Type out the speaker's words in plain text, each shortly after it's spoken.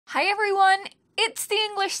Hi everyone, it's the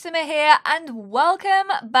EnglishSimmer here and welcome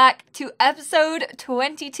back to episode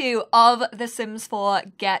 22 of The Sims 4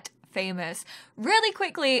 Get Famous. Really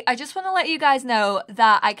quickly, I just want to let you guys know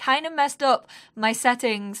that I kind of messed up my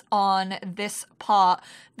settings on this part.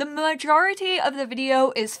 The majority of the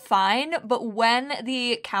video is fine, but when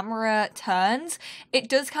the camera turns, it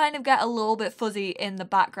does kind of get a little bit fuzzy in the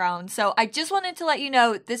background. So I just wanted to let you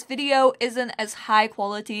know this video isn't as high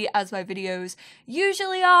quality as my videos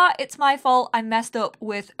usually are. It's my fault. I messed up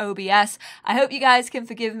with OBS. I hope you guys can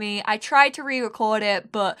forgive me. I tried to re-record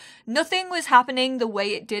it, but nothing was happening the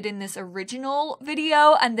way it did in this original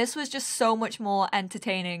video, and this was just so much more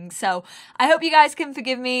entertaining. So I hope you guys can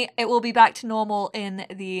forgive me. It will be back to normal in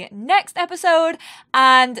the next episode,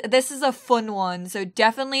 and this is a fun one, so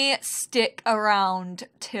definitely stick around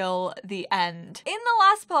till the end. In the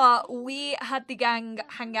last part, we had the gang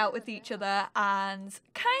hang out with each other and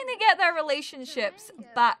kind of get their relationships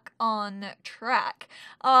back on track.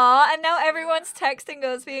 And now everyone's texting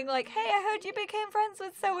us being like, hey, I heard you became friends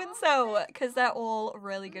with so-and-so, because they're all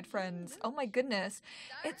really good friends. Oh my goodness,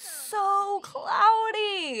 it's so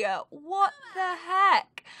cloudy. What the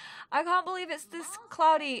heck? I can't believe it's this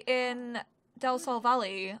cloudy in Del Sol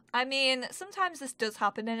Valley. I mean, sometimes this does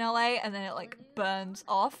happen in LA and then it like burns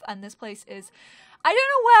off, and this place is... I don't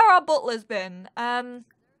know where our butler's been.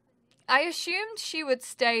 I assumed she would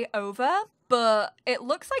stay over, but it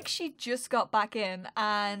looks like she just got back in,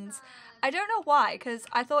 and I don't know why, because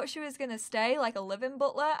I thought she was going to stay like a live-in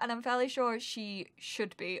butler, and I'm fairly sure she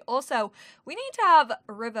should be. Also, we need to have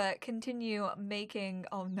River continue making...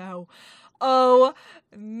 Oh no. Oh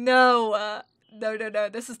no. No,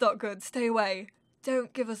 this is not good. Stay away.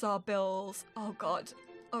 Don't give us our bills. Oh god.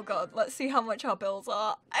 Oh god, let's see how much our bills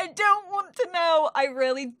are. I don't want to know. I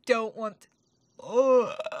really don't want to.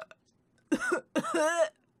 Oh.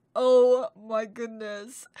 Oh my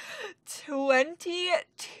goodness.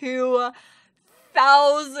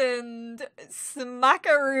 22,000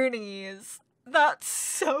 smackaroonies. That's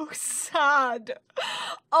so sad.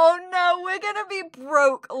 Oh no, we're gonna be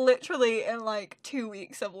broke literally in like 2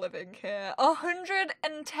 weeks of living here.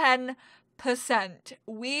 110%.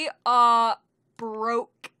 We are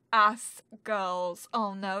broke ass girls.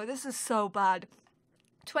 Oh no, this is so bad.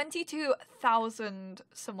 22,000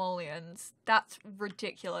 simoleons. That's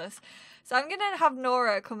ridiculous. So I'm gonna have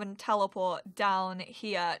Nora come and teleport down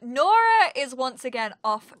here. Nora is once again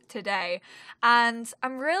off today, and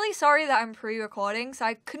I'm really sorry that I'm pre-recording, so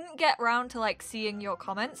I couldn't get around to like seeing your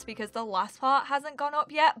comments because the last part hasn't gone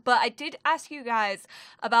up yet, but I did ask you guys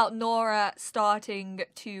about Nora starting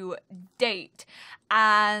to date,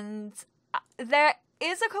 and there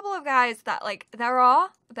is a couple of guys that like there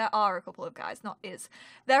are a couple of guys, not is.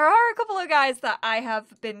 There are a couple of guys that I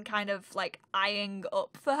have been kind of like eyeing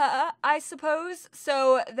up for her, I suppose.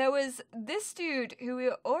 So there was this dude who we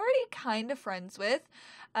were already kind of friends with,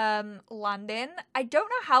 Landon. I don't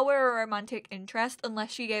know how we're a romantic interest unless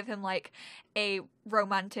she gave him like a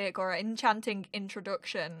romantic or enchanting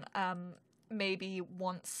introduction, maybe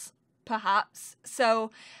once perhaps. So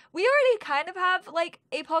we already kind of have like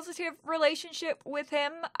a positive relationship with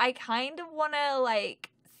him. I kind of want to like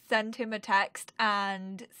send him a text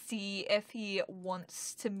and see if he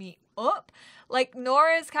wants to meet up. Like,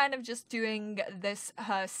 Nora's kind of just doing this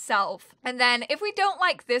herself. And then if we don't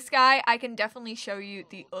like this guy, I can definitely show you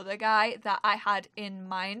the other guy that I had in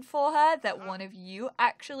mind for her that one of you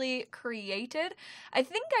actually created. I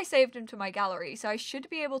think I saved him to my gallery, so I should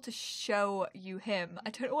be able to show you him. I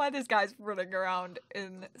don't know why this guy's running around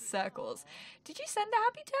in circles. Did you send a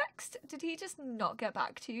happy text? Did he just not get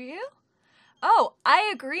back to you? Oh, I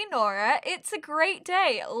agree, Nora. It's a great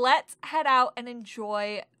day. Let's head out and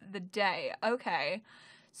enjoy the day. Okay.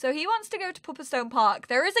 So he wants to go to Pupperstone Park.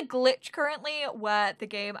 There is a glitch currently where the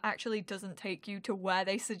game actually doesn't take you to where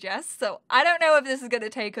they suggest. So I don't know if this is going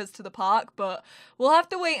to take us to the park, but we'll have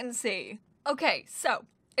to wait and see. Okay, so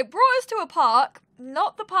it brought us to a park.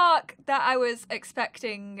 Not the park that I was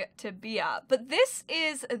expecting to be at, but this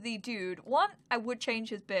is the dude. One, I would change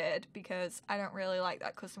his beard because I don't really like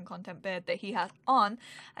that custom content beard that he has on,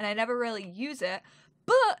 and I never really use it,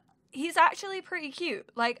 but he's actually pretty cute.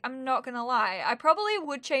 Like, I'm not gonna lie. I probably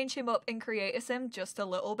would change him up in Creator Sim just a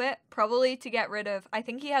little bit, probably to get rid of, I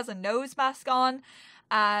think he has a nose mask on,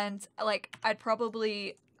 and like, I'd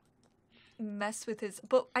probably mess with his,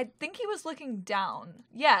 but I think he was looking down.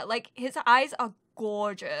 Yeah, like his eyes are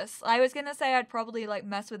gorgeous. I was gonna say I'd probably like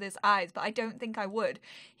mess with his eyes, but I don't think I would.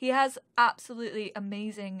 He has absolutely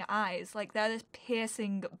amazing eyes. Like, they're this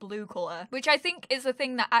piercing blue color, which I think is the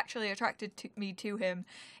thing that actually attracted me to him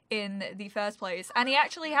in the first place. And he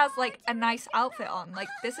actually has like a nice outfit on. Like,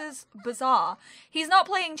 this is bizarre. He's not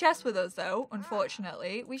playing chess with us though,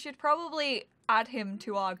 unfortunately. We should probably add him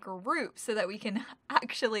to our group so that we can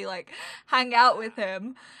actually like hang out with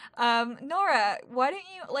him. Nora, why don't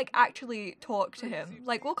you like actually talk to him?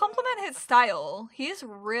 Like, we'll compliment his style. He's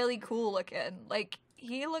really cool looking. Like,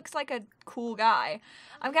 he looks like a cool guy.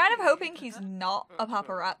 I'm kind of hoping he's not a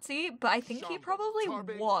paparazzi, but I think he probably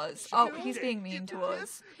was. Oh, he's being mean to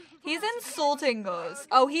us. He's insulting us.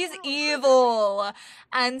 Oh, he's evil.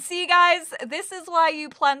 And see, guys, this is why you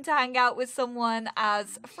plan to hang out with someone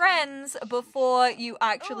as friends before you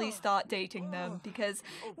actually start dating them. Because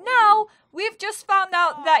now we've just found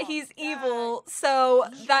out that he's evil, so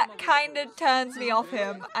that kind of turns me off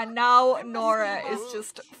him. And now Nora is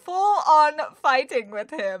just full on fighting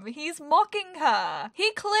with him. He's mocking her.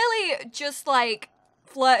 He clearly just like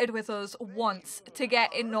flirted with us once to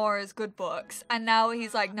get in Nora's good books, and now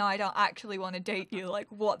he's like, no, I don't actually want to date you. Like,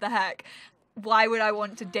 what the heck? Why would I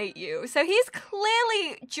want to date you? So he's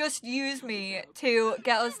clearly just used me to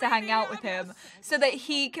get us to hang out with him so that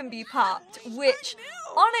he can be papped, which,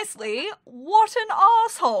 honestly, what an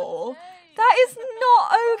asshole. That is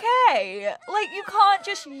not okay. Like, you can't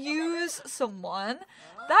just use someone.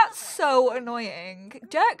 That's so annoying.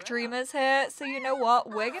 Dirk Dreamer's here, so you know what?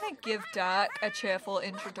 We're gonna give Dirk a cheerful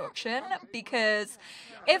introduction because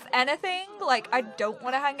if anything, like, I don't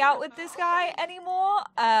want to hang out with this guy anymore.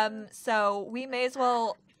 So we may as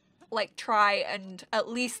well like try and at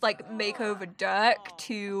least like make over Dirk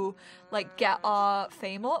to like get our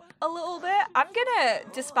fame up a little bit. I'm gonna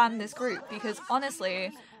disband this group because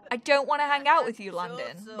honestly, I don't want to hang out with you,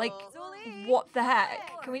 Landon. Like, what the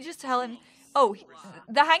heck? Can we just tell him? Oh,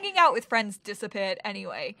 the hanging out with friends disappeared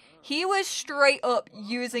anyway. He was straight up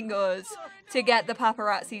using us to get the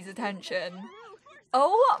paparazzi's attention.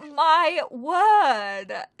 Oh my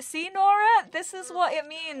word. See, Nora? This is what it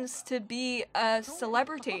means to be a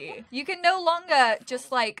celebrity. You can no longer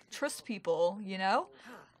just like trust people, you know?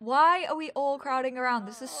 Why are we all crowding around?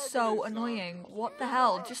 This is so annoying. What the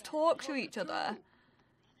hell? Just talk to each other.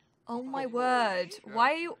 Oh my word.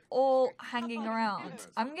 Why are you all hanging around?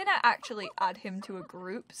 I'm gonna actually add him to a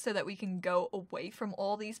group so that we can go away from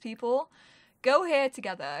all these people. Go here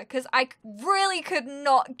together, because I really could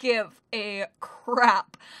not give a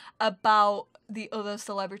crap about the other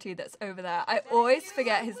celebrity that's over there. I always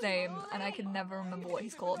forget his name, and I can never remember what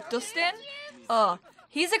he's called. Dustin? Oh,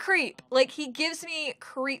 he's a creep. Like, he gives me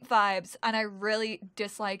creep vibes, and I really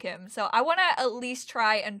dislike him. So I want to at least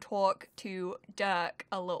try and talk to Dirk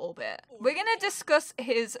a little bit. We're going to discuss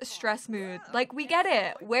his stress mood. Like, we get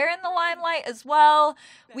it. We're in the limelight as well.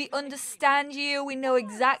 We understand you. We know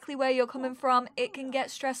exactly where you're coming from. It can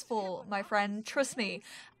get stressful, my friend. Trust me.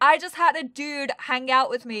 I just had a dude hang out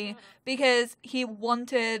with me because he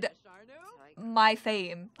wanted my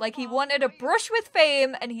fame. Like, he wanted a brush with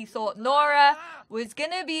fame, and he thought Nora was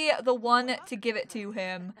gonna be the one to give it to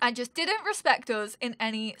him, and just didn't respect us in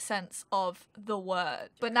any sense of the word.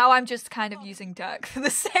 But now I'm just kind of using Dirk for the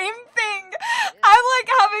same thing. I'm like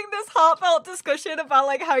having this heartfelt discussion about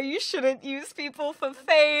like how you shouldn't use people for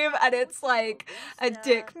fame, and it's like a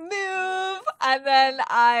dick move, and then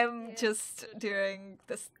I'm just doing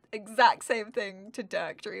this exact same thing to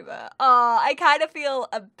Dirk Dreamer. I kind of feel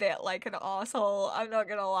a bit like an asshole, I'm not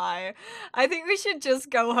gonna lie. I think we should just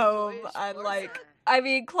go home and like, I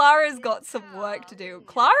mean, Clara's got some work to do.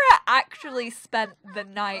 Clara actually spent the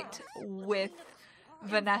night with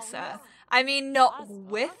Vanessa. I mean, not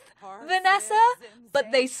with Vanessa,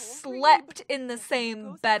 but they slept in the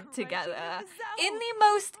same bed together. In the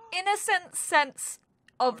most innocent sense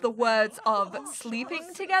of the words of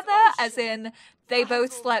sleeping together, as in they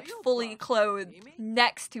both slept fully clothed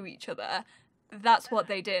next to each other. That's what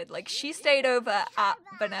they did. Like, she stayed over at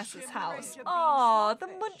Vanessa's house. Aw, the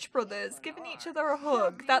Munch brothers giving each other a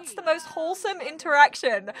hug. That's the most wholesome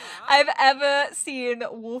interaction I've ever seen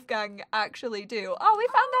Wolfgang actually do. Oh, we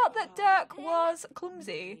found out that Dirk was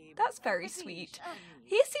clumsy. That's very sweet.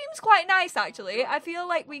 He seems quite nice, actually. I feel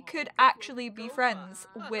like we could actually be friends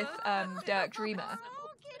with Dirk Dreamer.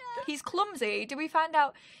 He's clumsy. Did we find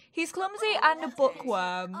out? He's clumsy and a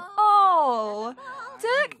bookworm. Oh,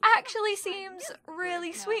 Dirk actually seems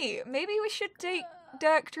really sweet. Maybe we should date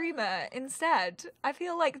Dirk Dreamer instead. I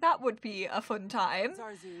feel like that would be a fun time.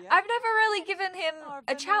 I've never really given him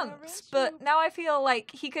a chance, but now I feel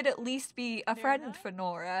like he could at least be a friend for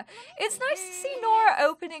Nora. It's nice to see Nora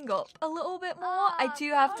opening up a little bit more, I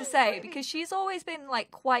do have to say, because she's always been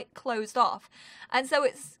like quite closed off. And so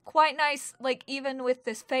it's quite nice, like, even with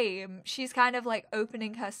this fame, she's kind of like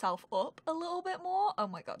opening herself up a little bit more. Oh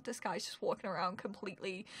my god, this guy's just walking around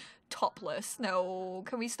completely topless. No,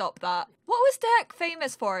 can we stop that? What was Dirk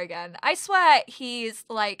famous for again? I swear he's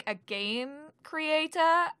like a game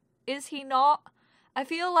creator. Is he not? I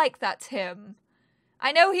feel like that's him.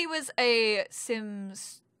 I know he was a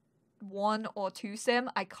Sims 1 or 2 sim.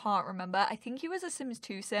 I can't remember. I think he was a Sims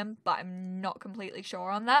 2 sim, but I'm not completely sure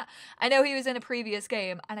on that. I know he was in a previous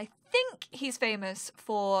game, and I think he's famous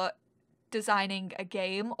for designing a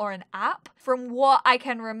game or an app from what I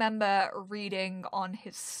can remember reading on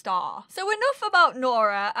his star. So enough about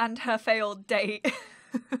Nora and her failed date.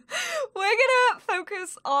 We're gonna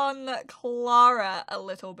focus on Clara a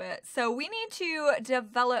little bit. So we need to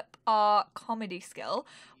develop our comedy skill.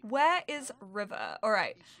 Where is River? All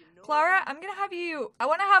right. Clara, I'm gonna have you, I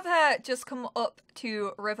wanna have her just come up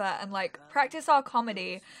to River and like practice our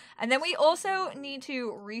comedy. And then we also need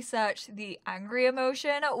to research the angry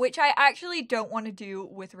emotion, which I actually don't want to do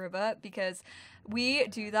with River because we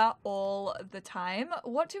do that all the time.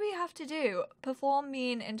 What do we have to do? Perform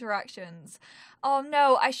mean interactions. Oh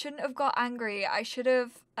no, I shouldn't have got angry. I should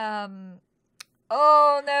have,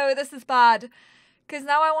 oh no, this is bad. Because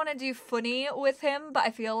now I want to do funny with him, but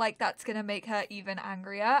I feel like that's going to make her even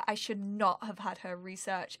angrier. I should not have had her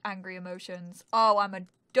research angry emotions. Oh, I'm a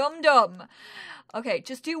dum-dum. Okay,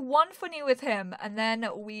 just do one funny with him, and then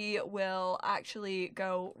we will actually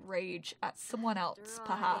go rage at someone else,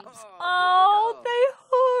 perhaps. Oh, they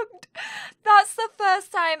hugged. That's the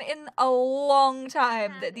first time in a long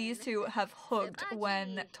time that these two have hugged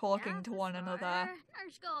when talking to one another.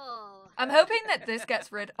 I'm hoping that this gets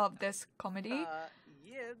rid of this comedy.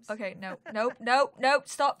 Okay, nope,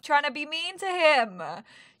 stop trying to be mean to him.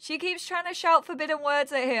 She keeps trying to shout forbidden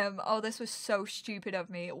words at him. Oh, this was so stupid of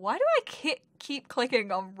me. Why do I keep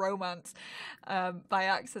clicking on romance by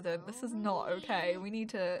accident? This is not okay. We need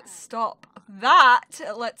to stop that.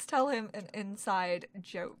 Let's tell him an inside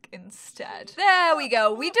joke instead. There we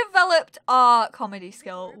go. We developed our comedy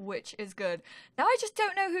skill, which is good. Now I just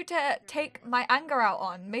don't know who to take my anger out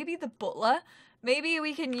on. Maybe the butler? Maybe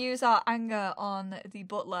we can use our anger on the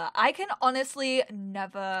butler. I can honestly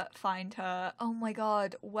never find her. Oh my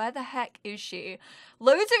god, where the heck is she?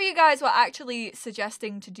 Loads of you guys were actually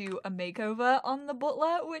suggesting to do a makeover on the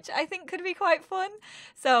butler, which I think could be quite fun.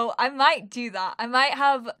 So I might do that. I might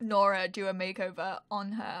have Nora do a makeover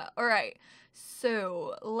on her. Alright,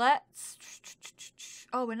 so let's...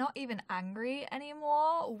 Oh, we're not even angry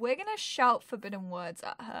anymore. We're gonna shout forbidden words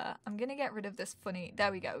at her. I'm gonna get rid of this funny.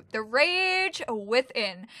 There we go. The rage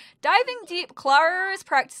within. Diving deep, Clara is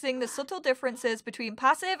practicing the subtle differences between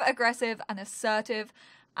passive, aggressive, and assertive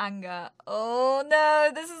anger. Oh no,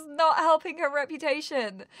 this is not helping her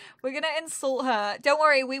reputation. We're gonna insult her. Don't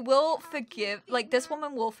worry, we will forgive, like this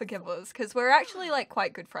woman will forgive us because we're actually like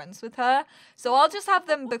quite good friends with her. So I'll just have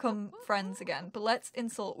them become friends again. But let's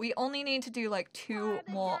insult. We only need to do like 2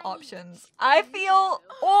 more options. I feel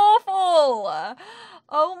awful.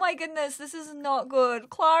 Oh my goodness, this is not good.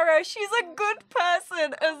 Clara, she's a good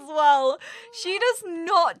person as well. She does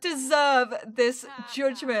not deserve this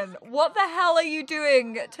judgment. What the hell are you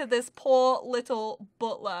doing to this poor little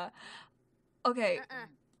butler? Okay,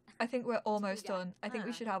 I think we're almost done. I think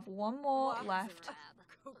we should have 1 more left.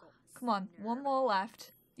 Come on, 1 more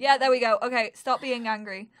left. Yeah, there we go. Okay, stop being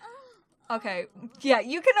angry. Okay, yeah,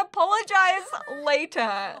 you can apologize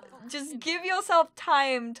later. Just give yourself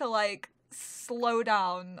time to like slow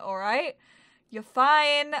down, alright? You're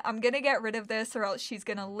fine. I'm gonna get rid of this or else she's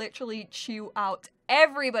gonna literally chew out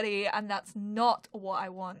everybody and that's not what I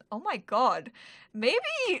want. Oh my god.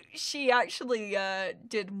 Maybe she actually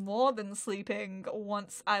did more than sleeping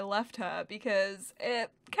once I left her because it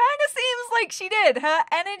kind of seems like she did. Her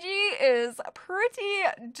energy is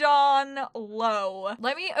pretty darn low.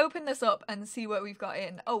 Let me open this up and see what we've got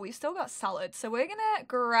in. Oh, we've still got salad. So we're gonna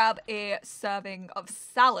grab a serving of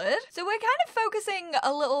salad. So we're kind of focusing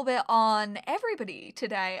a little bit on everybody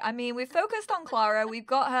today. I mean, we've focused on Clara. We've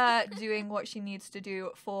got her doing what she needs to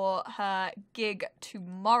do for her gig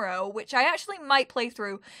tomorrow, which I actually might play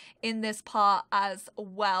through in this part as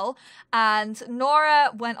well. And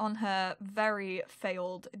Nora went on her very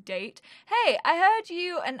failed date. Hey, I heard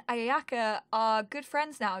you and Ayaka are good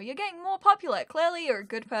friends now. You're getting more popular. Clearly you're a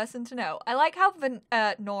good person to know. I like how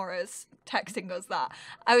Nora's texting us that.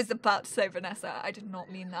 I was about to say Vanessa. I did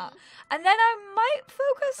not mean that. And then I might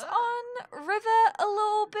focus on River a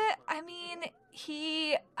little bit. I mean,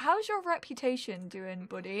 how's your reputation doing,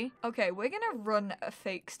 buddy? Okay, we're gonna run a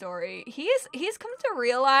fake story. He's come to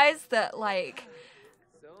realize that, like,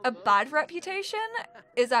 a bad reputation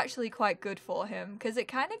is actually quite good for him because it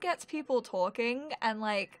kind of gets people talking and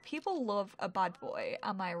like people love a bad boy.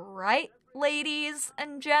 Am I right, ladies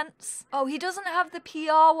and gents? Oh, he doesn't have the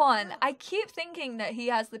PR one. I keep thinking that he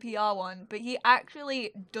has the PR one, but he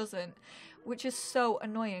actually doesn't, which is so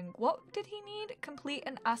annoying. What did he need? Complete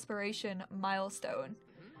an aspiration milestone.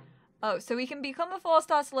 Oh, so we can become a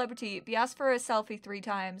 4-star celebrity, be asked for a selfie 3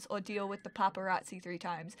 times, or deal with the paparazzi 3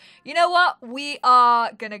 times. You know what? We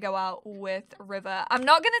are gonna go out with River. I'm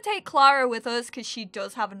not gonna take Clara with us because she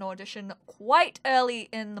does have an audition quite early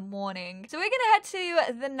in the morning. So we're gonna head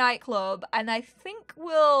to the nightclub, and I think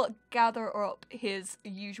we'll gather up his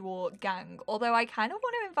usual gang. Although I kind of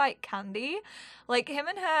want to invite Candy. Like, him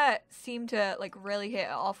and her seem to, like, really hit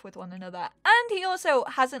it off with one another. And he also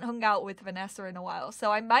hasn't hung out with Vanessa in a while,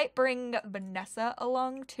 so I might bring Vanessa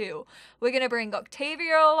along too. We're gonna bring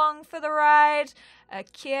Octavia along for the ride,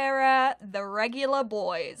 Akira, the regular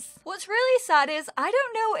boys. What's really sad is I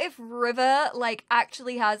don't know if River, like,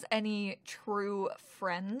 actually has any true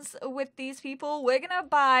friends with these people. We're gonna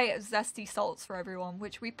buy zesty salts for everyone,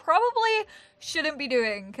 which we probably shouldn't be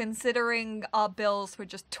doing considering our bills were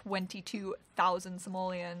just 22,000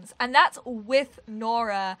 simoleons. And that's with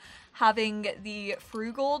Nora having the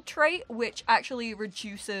frugal trait, which actually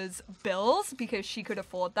reduces bills because she could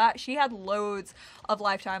afford that. She had loads of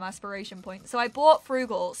lifetime aspiration points. So I bought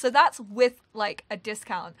frugal. So that's with like a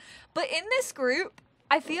discount. But in this group,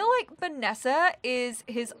 I feel like Vanessa is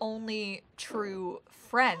his only true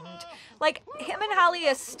friend. Like, him and Hallie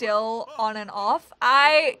are still on and off.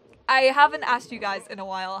 I haven't asked you guys in a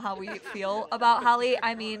while how we feel about Hallie.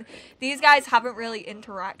 I mean, these guys haven't really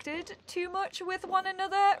interacted too much with one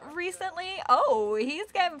another recently. Oh,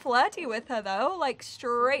 he's getting flirty with her though. Like,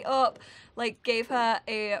 straight up, like, gave her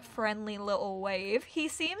a friendly little wave. He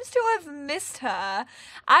seems to have missed her.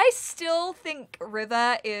 I still think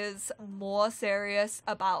River is more serious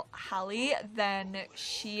about Hallie than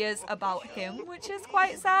she is about him, which is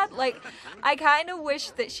quite sad. Like, I kind of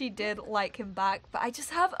wish that she did like him back, but I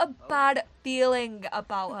just have a bad feeling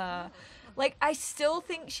about her. Like, I still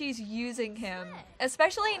think she's using him,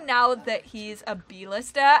 especially now that he's a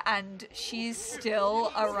B-lister and she's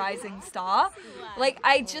still a rising star. Like,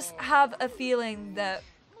 I just have a feeling that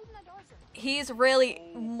he's really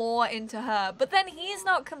more into her, but then he's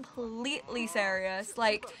not completely serious.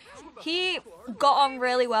 Like, he got on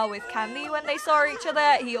really well with Candy when they saw each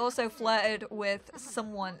other. He also flirted with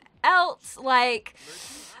someone else. Like,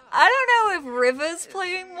 I don't know if River's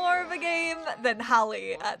playing more of a game than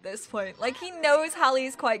Hallie at this point. Like, he knows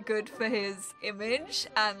Hallie's quite good for his image,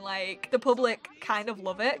 and, like, the public kind of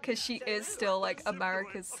love it, because she is still, like,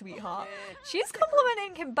 America's sweetheart. She's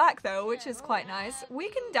complimenting him back, though, which is quite nice. We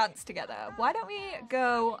can dance together. Why don't we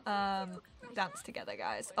go, dance together,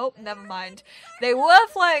 guys? Oh, never mind. They were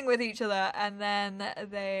flirting with each other, and then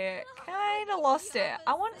they kind of lost it.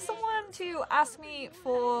 I want someone to ask me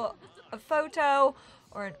for a photo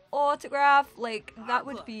or an autograph. Like, that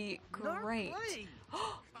would be great.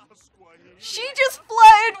 She just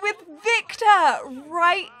flirted with Victor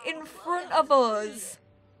right in front of us.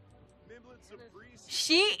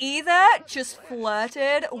 She either just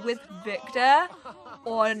flirted with Victor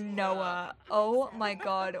or Noah. Oh my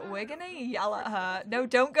god, we're gonna yell at her. No,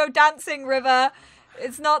 don't go dancing, River.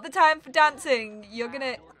 It's not the time for dancing. You're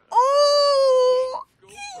gonna... Oh!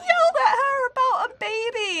 He yelled at her about a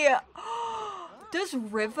baby. Does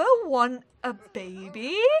River want a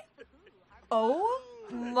baby? Oh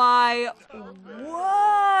my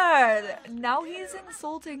word. Now he's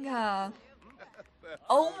insulting her.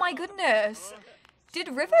 Oh my goodness. Did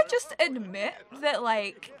River just admit that,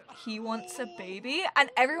 like, he wants a baby? And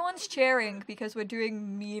everyone's cheering because we're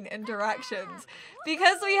doing mean interactions.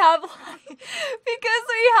 Because we have, like, because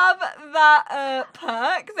we have that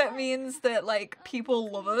perk that means that, like, people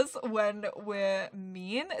love us when we're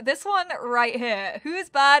mean. This one right here. Who's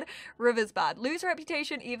bad? River's bad. Lose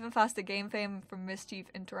reputation, even faster game fame from mischief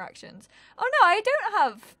interactions. Oh no, I don't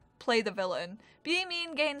have play the villain. Being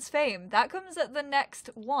mean gains fame. That comes at the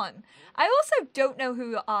next one. I also don't know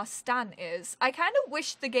who our Stan is. I kind of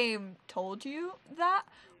wish the game told you that.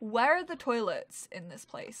 Where are the toilets in this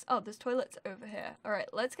place? Oh, there's toilets over here. All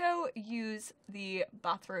right, let's go use the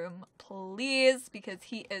bathroom, please, because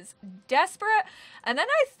he is desperate. And then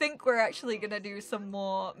I think we're actually gonna do some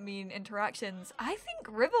more mean interactions. I think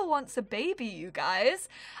River wants a baby, you guys.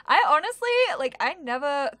 I honestly, like, I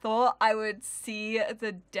never thought I would see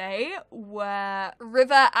the day where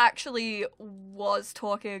River actually was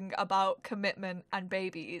talking about commitment and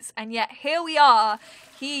babies. And yet here we are.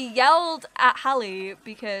 He yelled at Hallie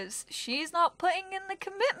because she's not putting in the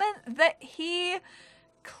commitment that he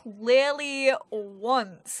clearly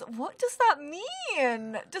wants. What does that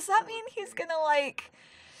mean? Does that mean he's gonna like,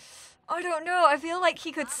 I don't know, I feel like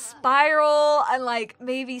he could spiral and like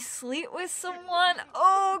maybe sleep with someone.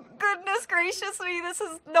 Oh goodness gracious me, this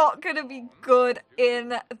is not gonna be good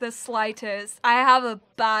in the slightest. I have a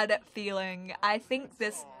bad feeling. I think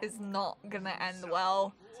this is not gonna end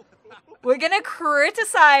well. We're gonna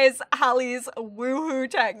criticize Hallie's woohoo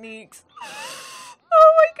techniques.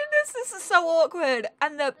 Oh my goodness, this is so awkward.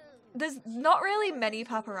 And there's not really many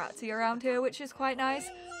paparazzi around here, which is quite nice.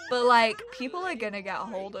 But like, people are gonna get a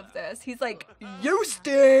hold of this. He's like, you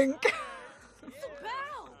stink!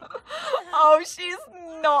 Oh, she's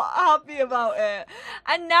not happy about it.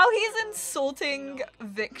 And now he's insulting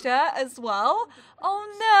Victor as well. Oh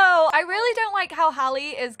no. I really don't like how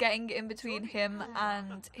Hallie is getting in between him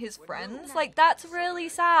and his friends. Like, that's really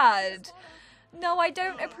sad. No, I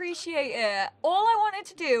don't appreciate it. All I wanted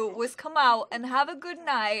to do was come out and have a good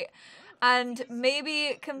night and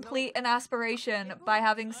maybe complete an aspiration by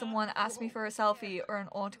having someone ask me for a selfie or an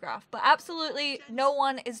autograph. But absolutely no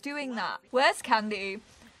one is doing that. Where's Candy?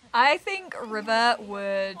 I think River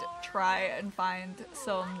would try and find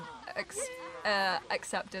some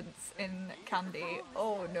acceptance in Candy.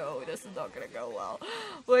 Oh no, this is not gonna go well.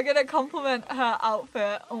 We're gonna compliment her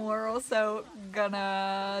outfit and we're also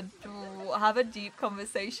gonna have a deep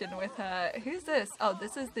conversation with her. Who's this? Oh,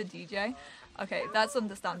 this is the DJ. Okay, that's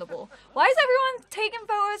understandable. Why is everyone taking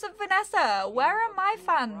photos of Vanessa? Where are my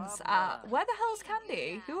fans at? Where the hell's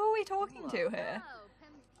Candy? Who are we talking to here?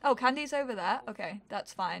 Oh, Candy's over there. Okay,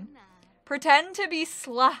 that's fine. Pretend to be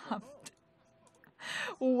slammed.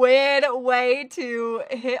 Weird way to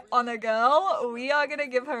hit on a girl. We are gonna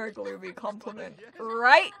give her a gloomy compliment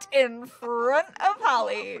right in front of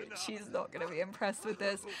Hallie. She's not gonna be impressed with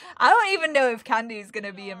this. I don't even know if Candy's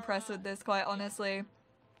gonna be impressed with this, quite honestly.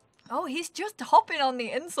 Oh, he's just hopping on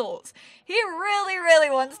the insults. He really, really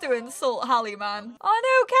wants to insult Hallie, man. Oh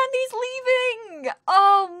no, Candy's leaving!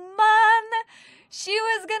 Oh man! She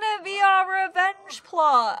was gonna be our revenge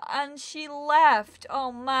plot, and she left.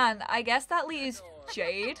 Oh man, I guess that leaves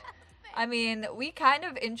Jade. I mean, we kind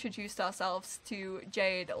of introduced ourselves to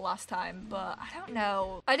Jade last time, but I don't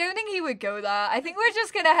know. I don't think he would go there. I think we're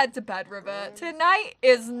just gonna head to bed, River. Tonight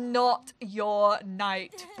is not your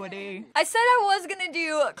night, buddy. I said I was gonna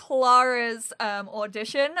do Clara's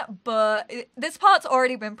audition, but this part's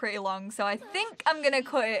already been pretty long, so I think I'm gonna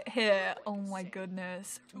cut it here. Oh my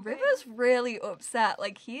goodness. River's really upset.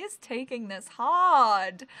 Like, he is taking this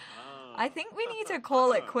hard. I think we need to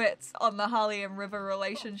call it quits on the Hallie and River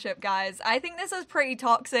relationship, guys. I think this is pretty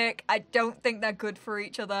toxic. I don't think they're good for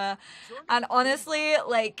each other. And honestly,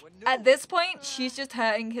 like, at this point, she's just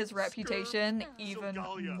hurting his reputation even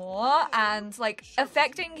more and, like,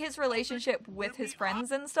 affecting his relationship with his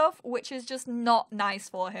friends and stuff, which is just not nice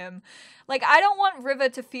for him. Like, I don't want River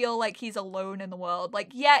to feel like he's alone in the world.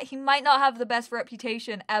 Like, yeah, he might not have the best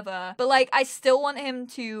reputation ever, but, like, I still want him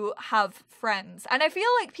to have friends. And I feel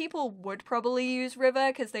like people would probably use River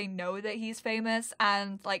because they know that he's famous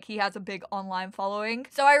and like he has a big online following.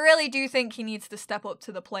 So I really do think he needs to step up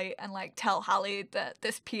to the plate and like tell Hallie that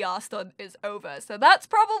this PR stunt is over. So that's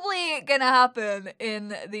probably gonna happen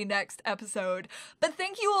in the next episode. But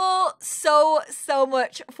thank you all so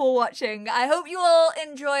much for watching. I hope you all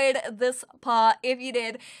enjoyed this part. If you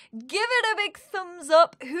did, give it a big thumbs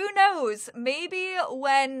up. Who knows? Maybe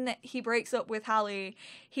when he breaks up with Hallie,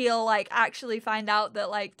 he'll like actually find out that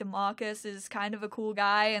like DeMarcus is kind of a cool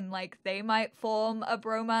guy and like they might form a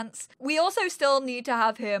bromance. We also still need to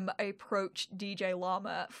have him approach DJ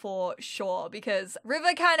Llama for sure because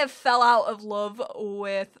River kind of fell out of love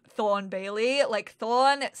with Thorn Bailey. Like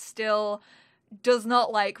Thorn still does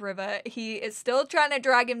not like River. He is still trying to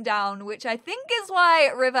drag him down, which I think is why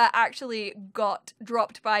River actually got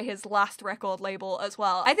dropped by his last record label as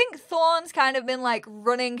well. I think Thorn's kind of been like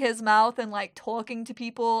running his mouth and like talking to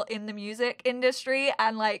people in the music industry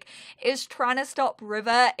and like is trying to stop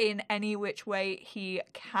River in any which way he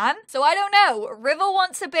can. So I don't know. River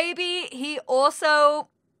wants a baby. He also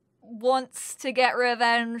wants to get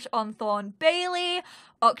revenge on Thorn Bailey.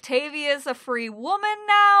 Octavia's a free woman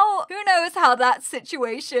now. Who knows how that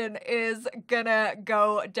situation is gonna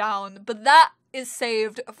go down, but that is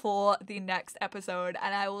saved for the next episode,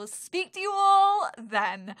 and I will speak to you all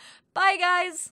then. Bye, guys.